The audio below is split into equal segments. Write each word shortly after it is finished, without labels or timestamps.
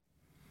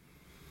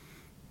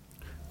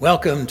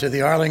Welcome to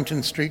the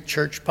Arlington Street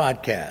Church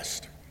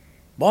Podcast.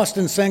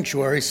 Boston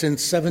Sanctuary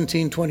since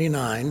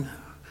 1729,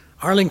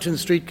 Arlington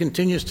Street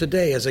continues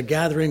today as a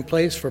gathering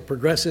place for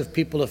progressive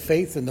people of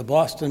faith in the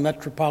Boston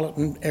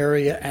metropolitan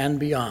area and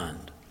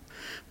beyond.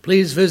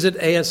 Please visit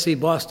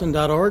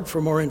ascboston.org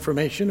for more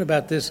information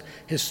about this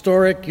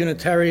historic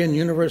Unitarian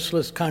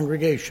Universalist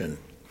congregation.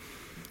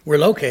 We're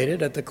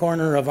located at the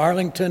corner of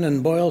Arlington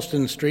and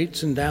Boylston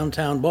Streets in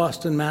downtown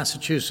Boston,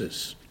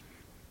 Massachusetts.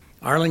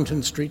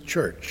 Arlington Street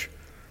Church,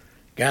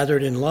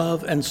 gathered in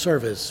love and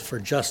service for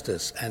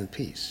justice and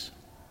peace.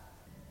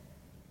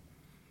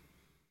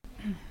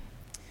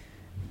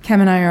 Cam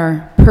and I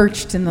are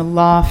perched in the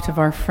loft of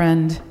our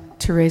friend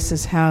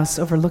Teresa's house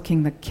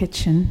overlooking the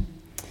kitchen.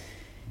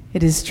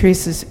 It is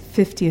Teresa's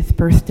 50th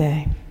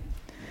birthday.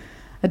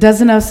 A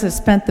dozen of us have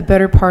spent the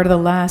better part of the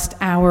last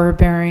hour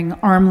bearing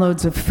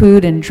armloads of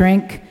food and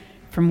drink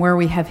from where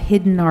we have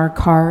hidden our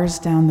cars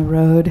down the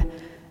road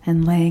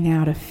and laying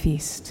out a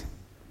feast.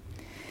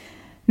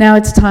 Now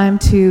it's time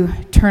to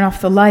turn off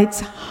the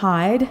lights,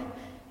 hide,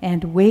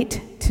 and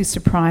wait to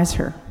surprise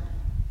her.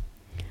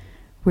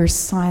 We're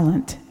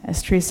silent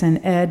as Teresa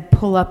and Ed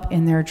pull up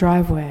in their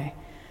driveway,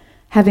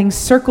 having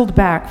circled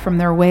back from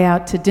their way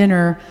out to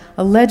dinner,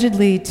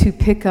 allegedly to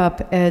pick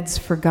up Ed's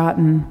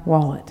forgotten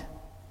wallet.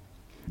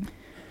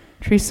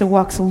 Teresa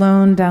walks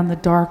alone down the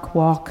dark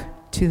walk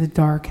to the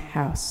dark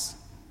house.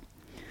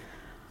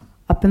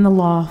 Up in the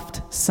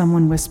loft,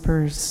 someone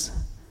whispers,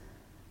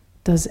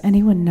 "Does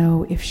anyone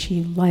know if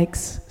she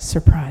likes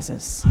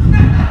surprises?"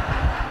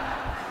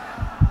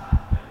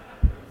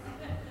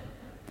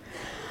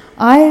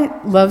 I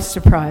love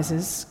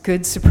surprises,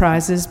 good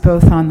surprises,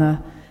 both on the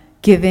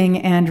giving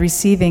and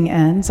receiving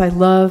ends. I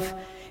love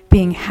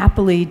being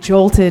happily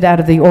jolted out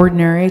of the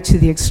ordinary to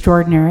the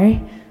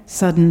extraordinary,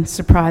 sudden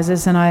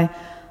surprises, and I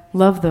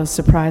love those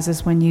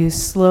surprises when you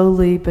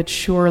slowly but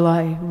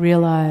surely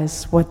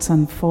realize what's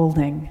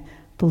unfolding,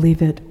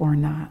 believe it or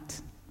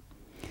not.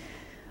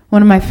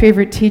 One of my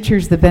favorite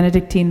teachers, the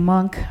Benedictine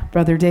monk,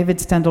 Brother David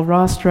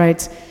Steindl-Rast,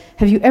 writes,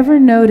 "Have you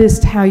ever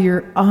noticed how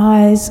your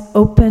eyes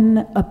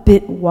open a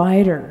bit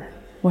wider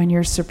when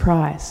you're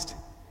surprised?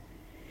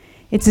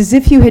 It's as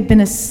if you had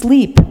been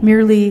asleep,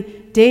 merely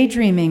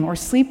daydreaming or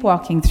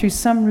sleepwalking through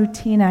some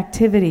routine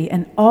activity,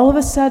 and all of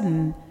a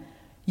sudden,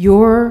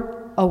 you're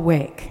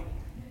awake."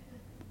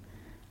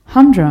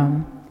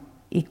 Humdrum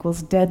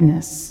equals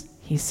deadness,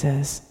 he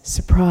says.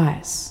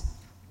 Surprise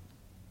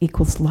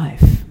equals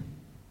life.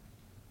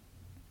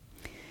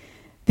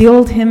 The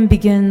old hymn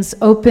begins,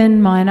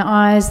 "Open mine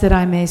eyes that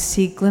I may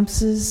see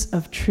glimpses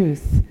of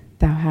truth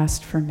thou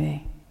hast for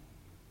me."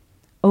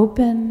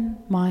 Open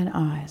mine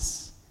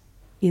eyes,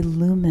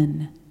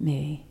 illumine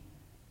me,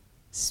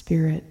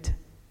 Spirit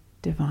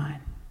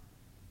divine.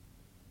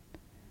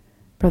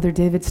 Brother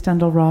David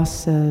Steindl-Rast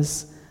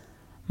says,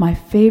 "My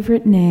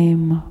favorite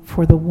name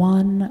for the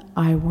one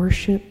I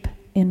worship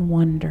in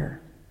wonder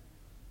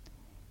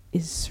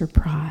is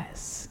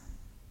surprise."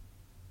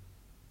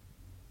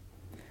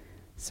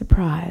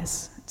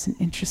 Surprise, it's an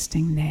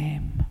interesting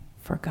name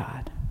for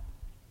God.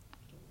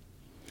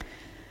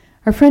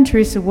 Our friend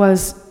Teresa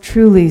was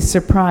truly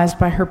surprised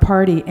by her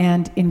party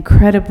and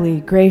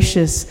incredibly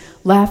gracious,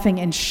 laughing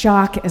in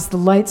shock as the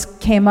lights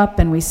came up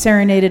and we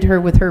serenaded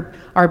her with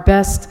our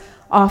best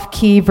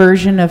off-key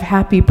version of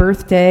Happy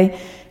Birthday.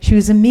 She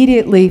was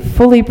immediately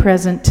fully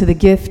present to the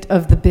gift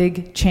of the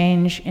big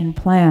change in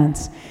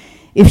plans.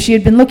 If she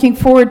had been looking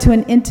forward to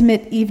an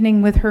intimate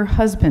evening with her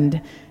husband,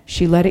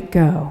 she let it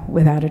go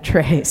without a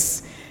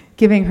trace,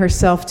 giving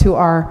herself to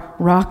our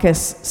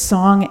raucous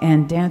song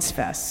and dance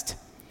fest.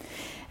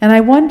 And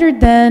I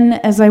wondered then,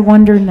 as I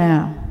wonder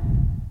now,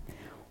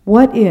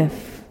 what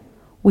if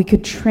we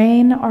could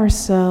train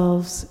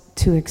ourselves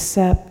to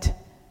accept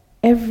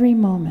every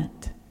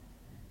moment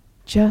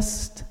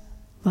just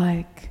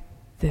like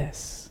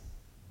this?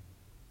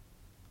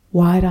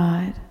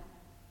 Wide-eyed,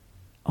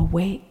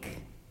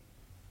 awake,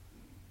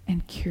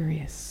 and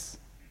curious,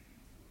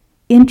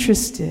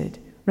 interested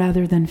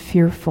rather than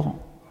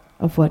fearful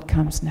of what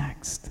comes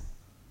next.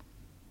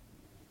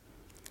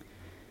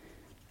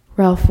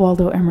 Ralph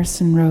Waldo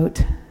Emerson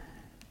wrote,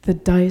 "The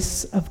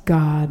dice of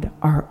God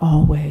are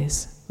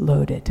always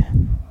loaded."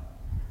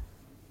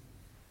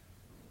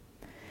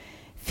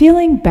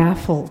 Feeling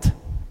baffled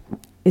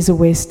is a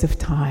waste of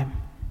time.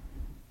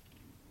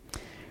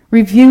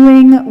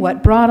 Reviewing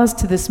what brought us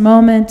to this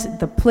moment,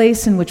 the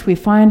place in which we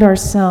find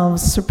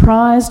ourselves,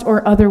 surprised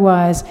or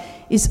otherwise,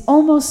 is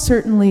almost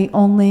certainly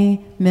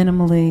only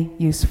minimally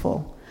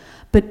useful.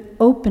 But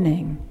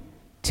opening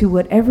to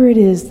whatever it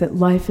is that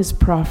life is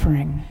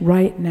proffering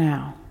right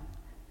now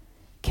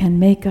can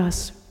make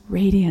us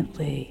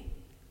radiantly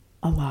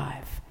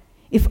alive,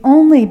 if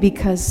only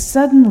because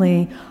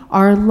suddenly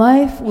our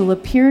life will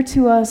appear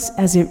to us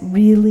as it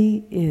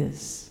really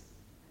is: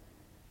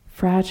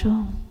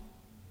 fragile,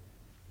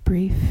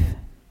 brief,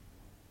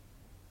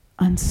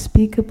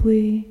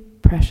 unspeakably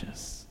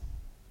precious,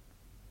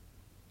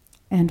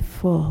 and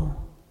full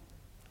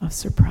of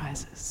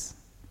surprises.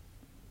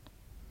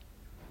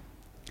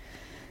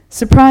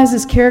 Surprise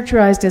is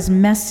characterized as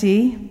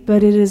messy,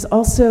 but it is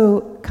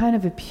also kind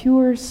of a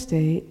pure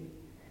state,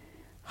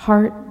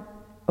 heart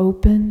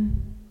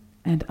open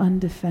and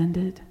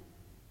undefended.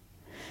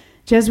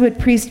 Jesuit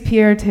priest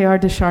Pierre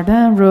Teilhard de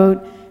Chardin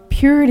wrote,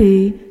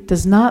 "Purity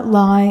does not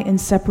lie in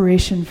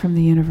separation from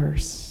the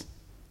universe,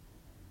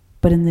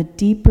 but in the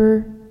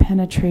deeper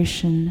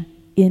penetration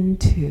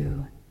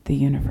into the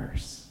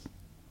universe."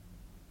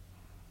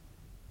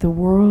 The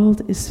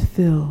world is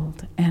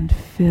filled and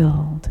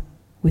filled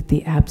with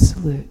the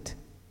absolute.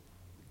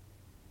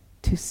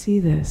 To see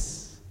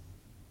this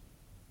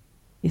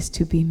is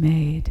to be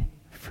made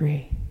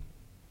free.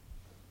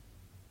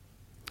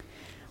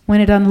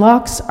 When it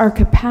unlocks our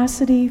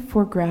capacity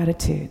for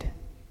gratitude,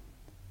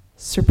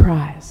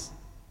 surprise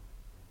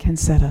can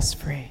set us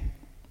free.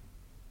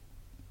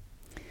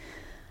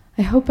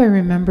 I hope I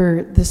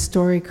remember this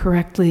story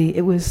correctly.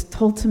 It was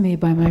told to me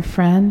by my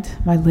friend,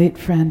 my late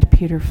friend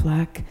Peter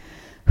Fleck,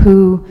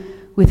 who,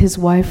 with his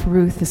wife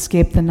Ruth,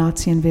 escaped the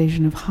Nazi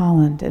invasion of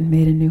Holland and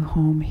made a new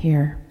home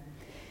here.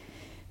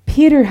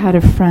 Peter had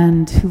a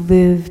friend who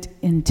lived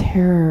in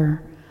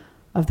terror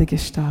of the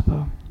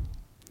Gestapo.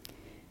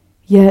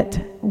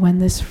 Yet, when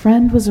this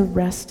friend was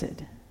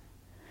arrested,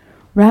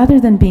 rather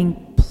than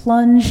being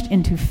plunged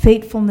into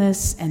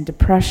fatefulness and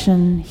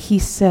depression, he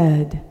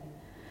said,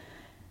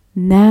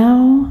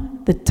 "Now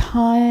the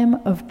time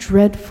of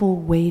dreadful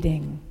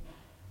waiting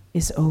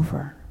is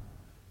over.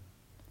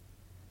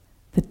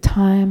 The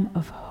time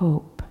of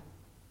hope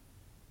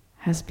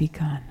has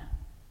begun."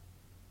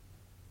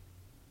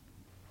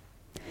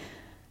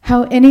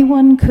 How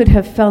anyone could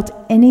have felt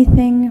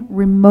anything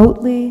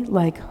remotely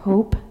like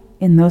hope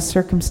in those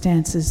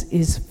circumstances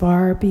is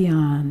far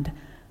beyond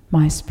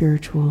my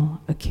spiritual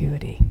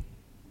acuity.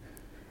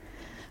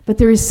 But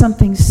there is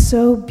something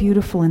so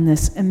beautiful in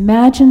this.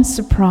 Imagine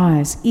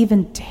surprise,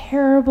 even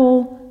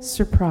terrible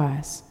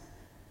surprise,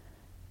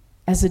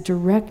 as a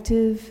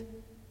directive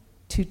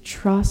to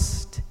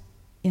trust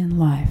in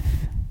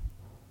life.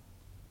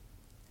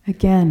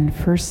 Again,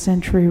 1st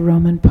century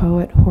Roman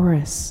poet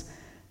Horace,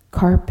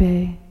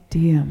 "Carpe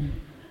diem,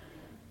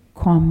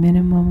 quam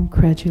minimum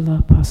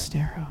credula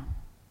postero."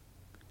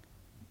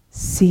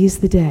 Seize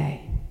the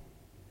day,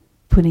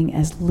 putting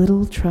as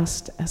little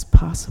trust as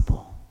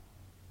possible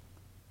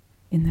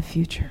in the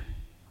future.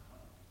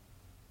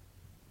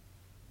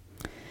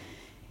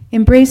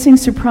 Embracing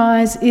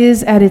surprise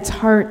is at its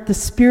heart the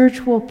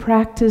spiritual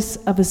practice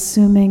of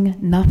assuming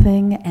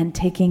nothing and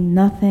taking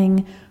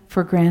nothing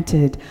for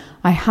granted.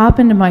 I hop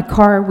into my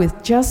car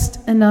with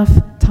just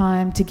enough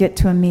time to get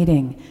to a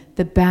meeting.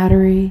 The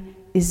battery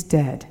is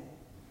dead.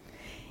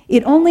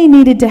 It only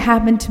needed to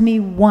happen to me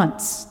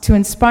once to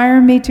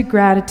inspire me to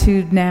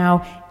gratitude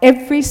now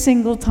every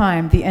single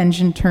time the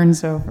engine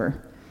turns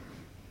over.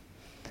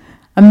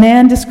 A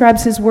man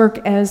describes his work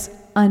as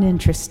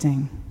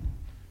uninteresting.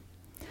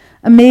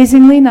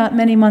 Amazingly, not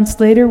many months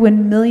later,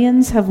 when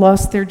millions have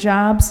lost their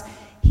jobs,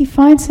 he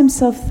finds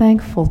himself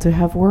thankful to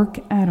have work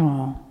at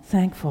all,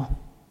 thankful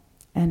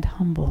and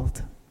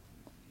humbled.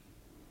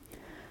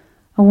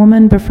 A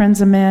woman befriends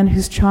a man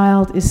whose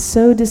child is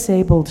so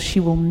disabled she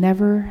will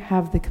never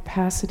have the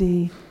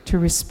capacity to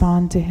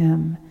respond to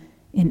him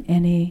in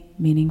any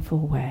meaningful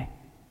way.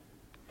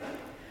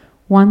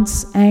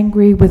 Once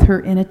angry with her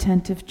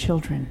inattentive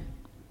children,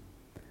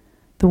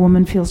 the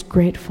woman feels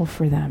grateful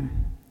for them,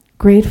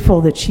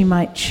 grateful that she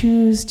might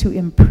choose to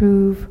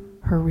improve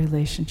her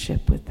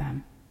relationship with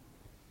them.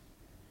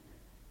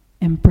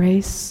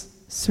 Embrace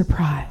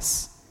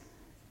surprise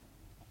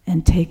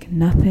and take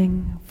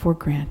nothing for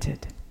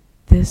granted.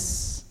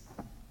 This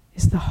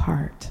is the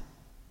heart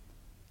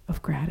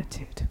of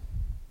gratitude.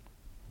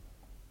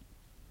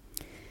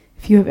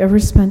 If you have ever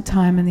spent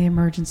time in the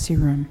emergency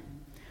room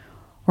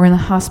or in the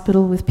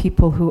hospital with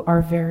people who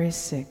are very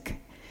sick,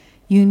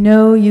 you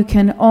know you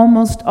can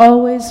almost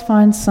always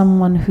find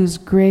someone whose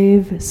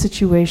grave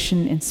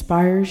situation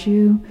inspires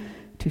you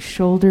to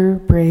shoulder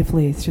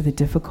bravely through the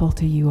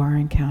difficulty you are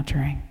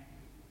encountering.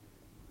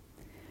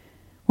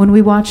 When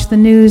we watch the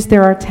news,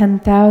 there are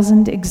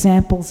 10,000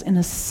 examples in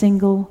a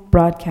single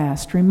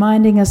broadcast,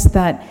 reminding us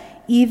that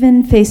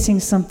even facing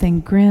something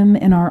grim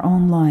in our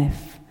own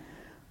life,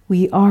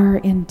 we are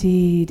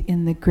indeed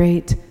in the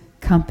great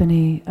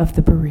company of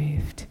the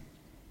bereaved.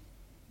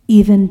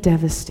 Even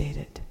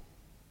devastated,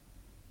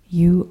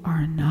 you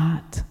are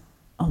not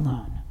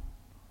alone.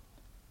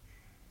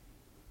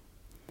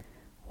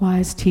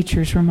 Wise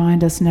teachers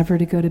remind us never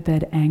to go to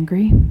bed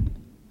angry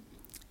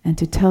and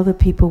to tell the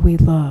people we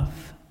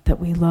love that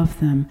we love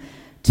them,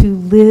 to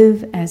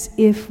live as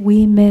if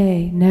we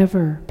may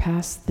never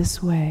pass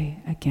this way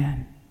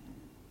again.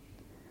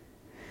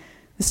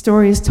 The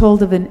story is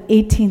told of an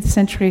 18th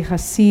century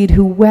Hasid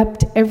who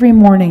wept every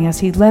morning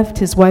as he left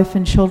his wife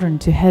and children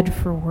to head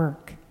for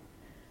work.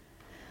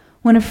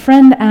 When a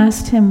friend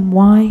asked him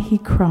why he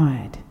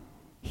cried,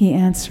 he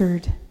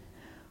answered,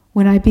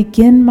 "When I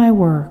begin my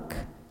work,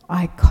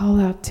 I call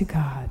out to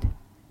God,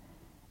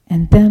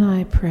 and then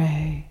I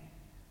pray,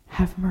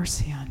 'Have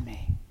mercy on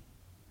me.'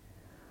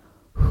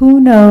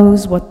 Who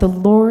knows what the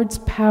Lord's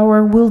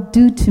power will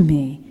do to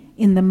me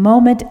in the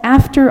moment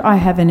after I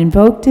have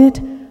invoked it,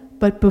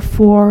 but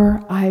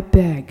before I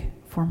beg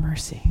for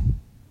mercy.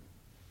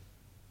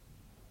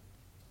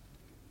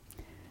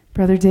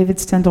 Brother David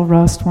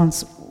Steindl-Rast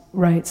once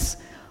writes,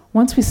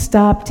 once we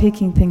stop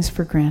taking things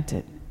for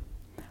granted,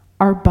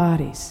 our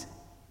bodies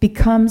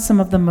become some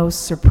of the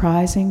most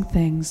surprising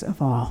things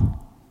of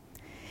all.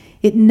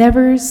 It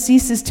never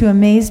ceases to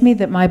amaze me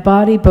that my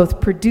body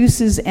both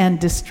produces and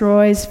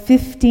destroys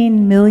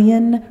 15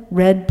 million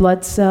red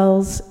blood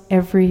cells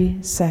every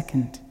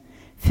second.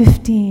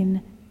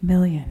 15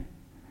 million.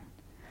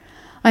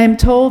 I am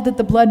told that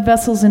the blood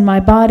vessels in my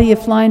body,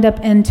 if lined up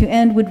end to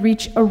end, would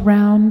reach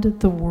around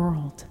the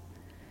world.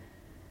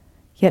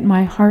 Yet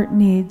my heart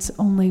needs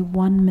only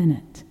 1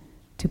 minute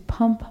to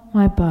pump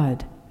my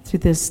blood through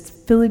this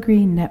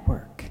filigree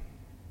network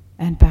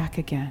and back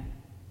again.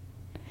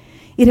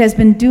 It has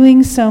been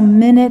doing so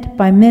minute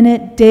by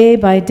minute, day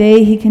by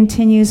day, he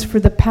continues, for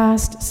the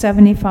past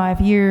 75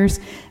 years,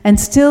 and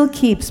still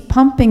keeps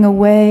pumping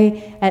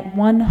away at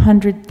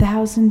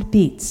 100,000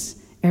 beats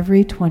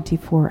every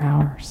 24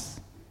 hours.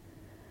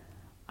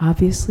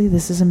 Obviously,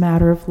 this is a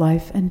matter of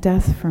life and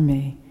death for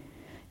me.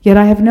 Yet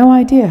I have no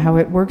idea how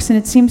it works, and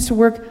it seems to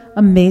work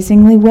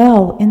amazingly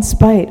well in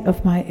spite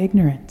of my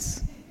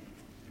ignorance.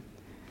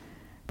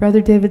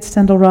 Brother David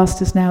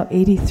Steindl-Rast is now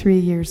 83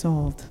 years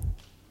old.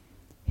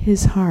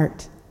 His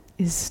heart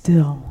is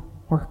still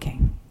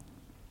working.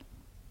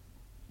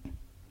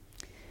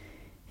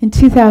 In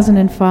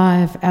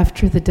 2005,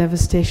 after the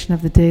devastation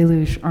of the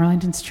deluge,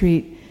 Arlington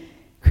Street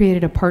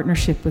created a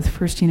partnership with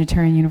First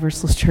Unitarian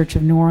Universalist Church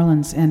of New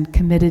Orleans and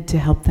committed to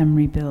help them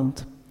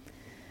rebuild.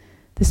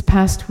 This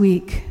past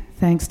week,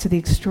 thanks to the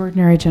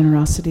extraordinary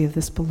generosity of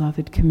this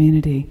beloved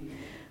community,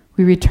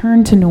 we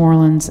returned to New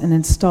Orleans and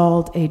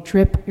installed a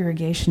drip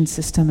irrigation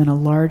system in a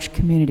large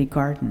community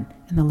garden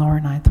in the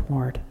lower Ninth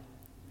Ward.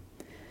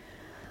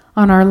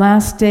 On our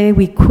last day,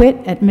 we quit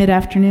at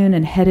mid-afternoon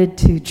and headed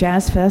to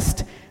Jazz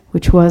Fest,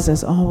 which was,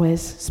 as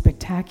always,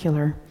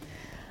 spectacular.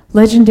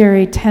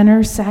 Legendary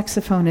tenor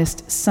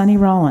saxophonist Sonny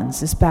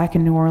Rollins is back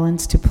in New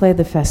Orleans to play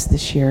the fest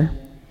this year.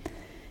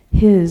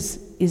 His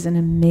is an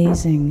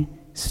amazing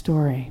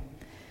story.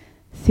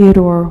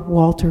 Theodore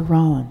Walter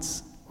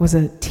Rollins was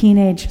a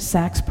teenage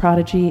sax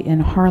prodigy in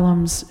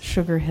Harlem's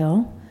Sugar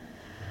Hill.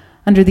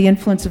 Under the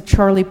influence of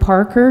Charlie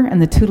Parker and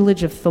the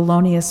tutelage of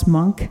Thelonious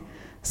Monk,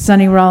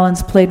 Sonny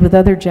Rollins played with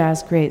other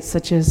jazz greats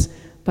such as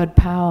Bud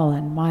Powell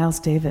and Miles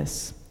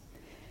Davis.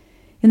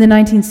 In the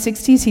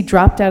 1960s, he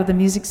dropped out of the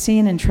music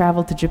scene and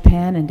traveled to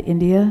Japan and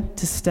India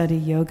to study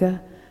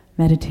yoga,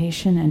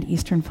 meditation, and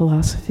Eastern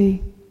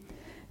philosophy,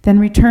 then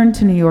returned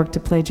to New York to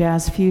play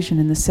jazz fusion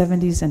in the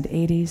 70s and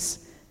 80s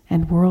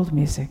and world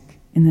music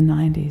in the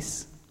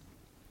 90s.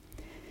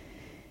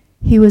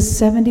 He was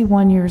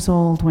 71 years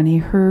old when he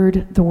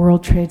heard the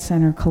World Trade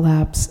Center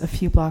collapse a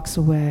few blocks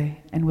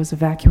away and was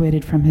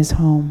evacuated from his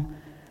home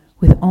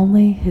with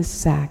only his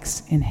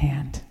sax in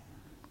hand.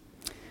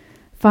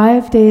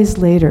 5 days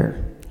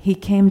later, he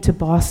came to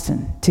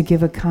Boston to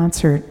give a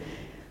concert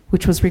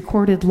which was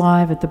recorded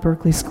live at the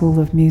Berklee School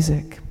of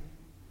Music.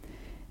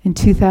 In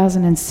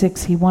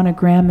 2006, he won a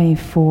Grammy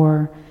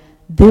for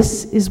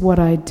This Is What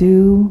I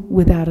Do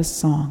Without a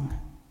Song,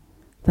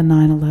 the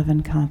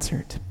 9/11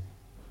 concert.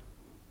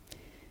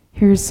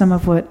 Here's some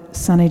of what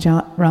Sonny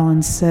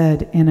Rollins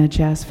said in a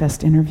Jazz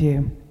Fest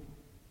interview.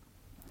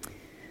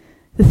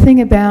 The thing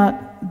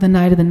about the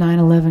night of the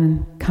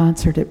 9/11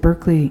 concert at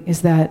Berklee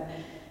is that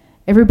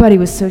everybody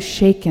was so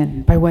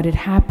shaken by what had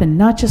happened,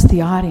 not just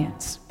the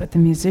audience, but the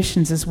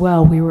musicians as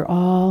well. We were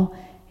all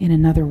in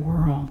another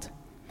world.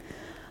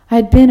 I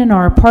had been in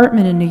our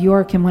apartment in New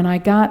York, and when I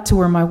got to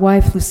where my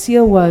wife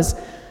Lucille was,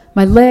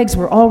 my legs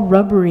were all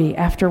rubbery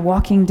after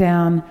walking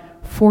down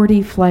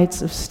 40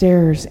 flights of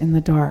stairs in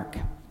the dark.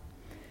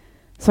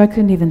 So I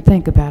couldn't even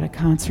think about a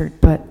concert,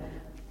 but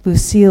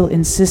Lucille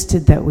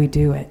insisted that we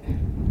do it.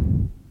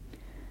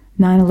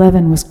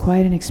 9/11 was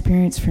quite an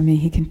experience for me,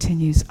 he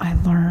continues. I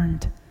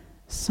learned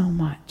so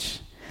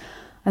much.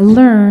 I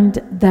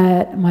learned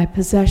that my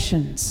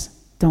possessions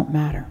don't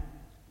matter.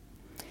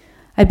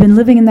 I'd been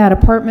living in that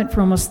apartment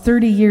for almost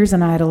 30 years,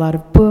 and I had a lot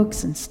of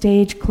books and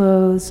stage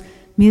clothes,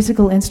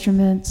 musical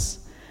instruments.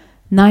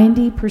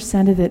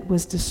 90% of it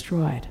was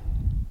destroyed.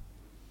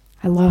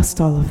 I lost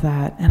all of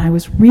that, and I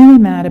was really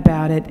mad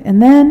about it. And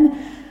then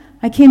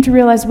I came to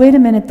realize, wait a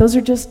minute, those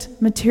are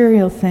just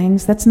material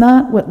things. That's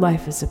not what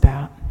life is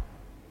about.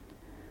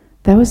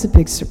 That was a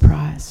big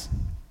surprise.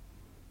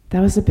 That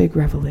was a big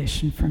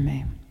revelation for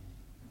me.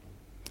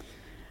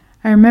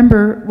 I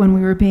remember when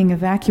we were being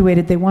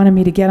evacuated, they wanted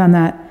me to get on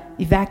that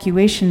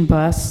evacuation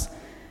bus.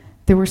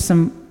 There were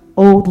some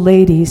old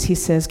ladies, he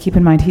says, keep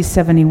in mind he's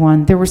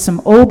 71. There were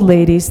some old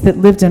ladies that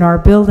lived in our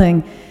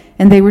building,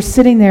 and they were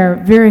sitting there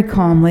very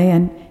calmly,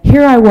 and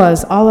here I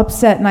was, all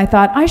upset, and I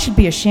thought, I should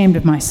be ashamed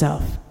of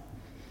myself.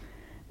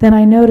 Then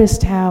I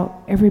noticed how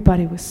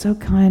everybody was so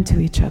kind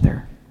to each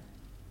other.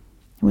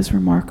 It was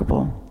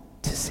remarkable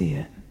to see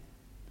it.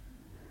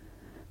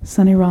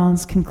 Sonny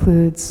Rollins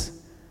concludes,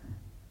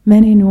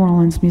 many New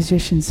Orleans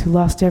musicians who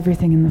lost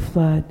everything in the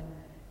flood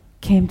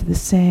came to the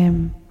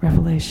same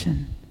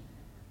revelation.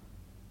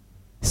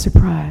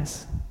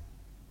 Surprise.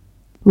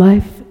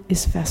 Life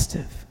is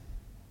festive.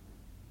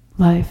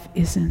 Life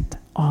isn't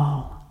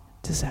all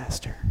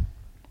disaster.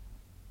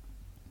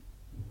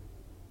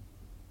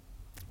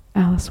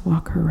 Alice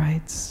Walker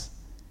writes,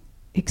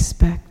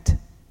 expect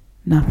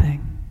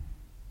nothing.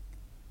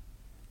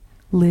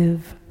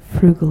 Live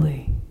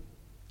frugally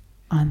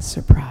on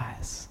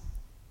surprise.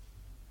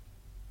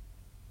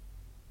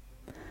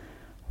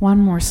 One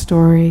more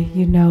story,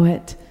 you know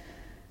it.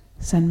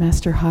 Zen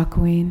Master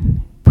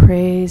Hakuin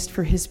praised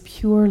for his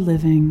pure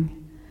living.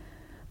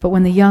 But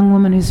when the young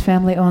woman whose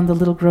family owned the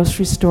little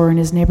grocery store in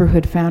his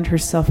neighborhood found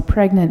herself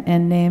pregnant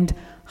and named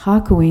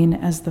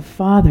Hakuin as the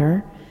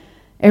father,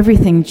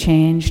 everything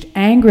changed.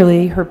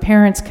 Angrily, her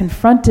parents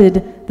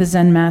confronted the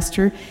Zen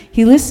master.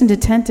 He listened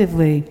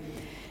attentively.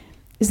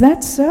 "Is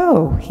that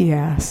so?" he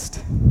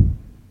asked.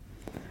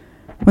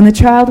 When the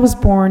child was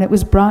born, it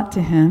was brought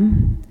to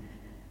him.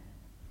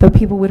 Though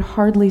people would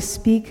hardly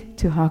speak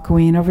to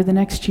Hakuin, over the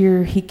next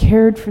year, he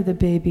cared for the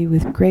baby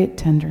with great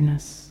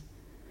tenderness.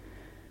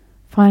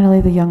 Finally,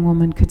 the young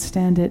woman could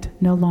stand it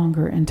no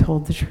longer and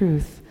told the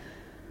truth.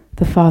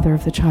 The father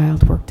of the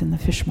child worked in the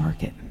fish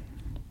market.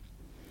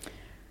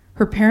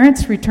 Her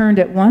parents returned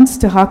at once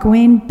to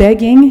Hakuin,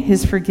 begging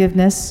his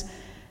forgiveness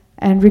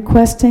and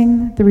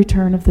requesting the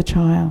return of the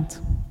child.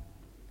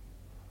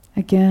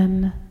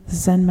 Again, the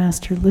Zen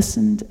master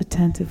listened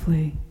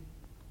attentively.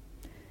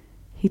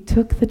 He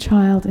took the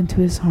child into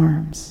his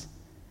arms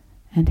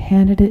and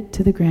handed it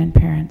to the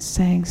grandparents,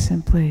 saying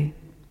simply,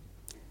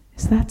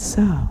 "Is that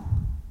so?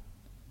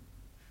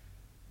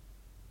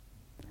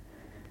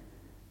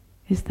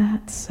 Is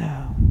that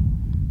so?"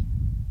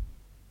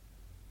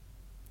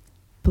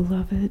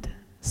 Beloved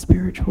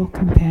spiritual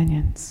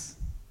companions,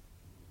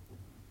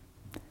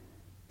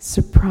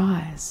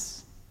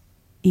 surprise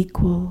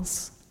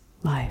equals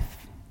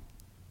life.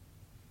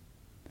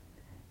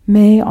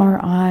 May our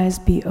eyes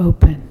be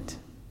opened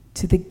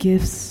to the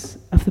gifts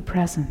of the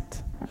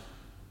present,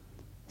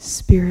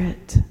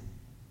 Spirit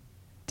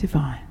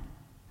divine.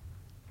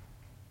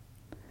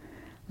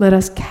 Let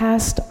us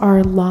cast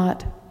our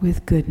lot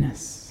with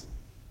goodness,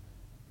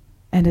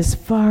 and as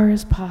far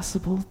as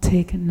possible,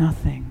 take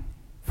nothing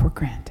for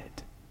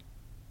granted.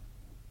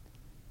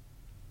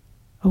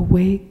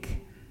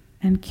 Awake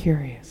and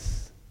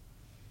curious,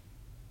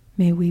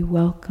 may we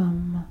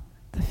welcome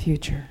the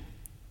future,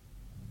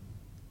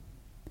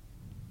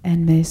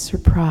 and may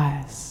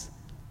surprise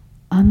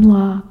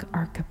unlock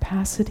our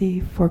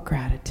capacity for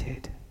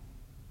gratitude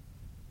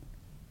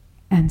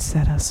and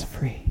set us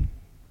free.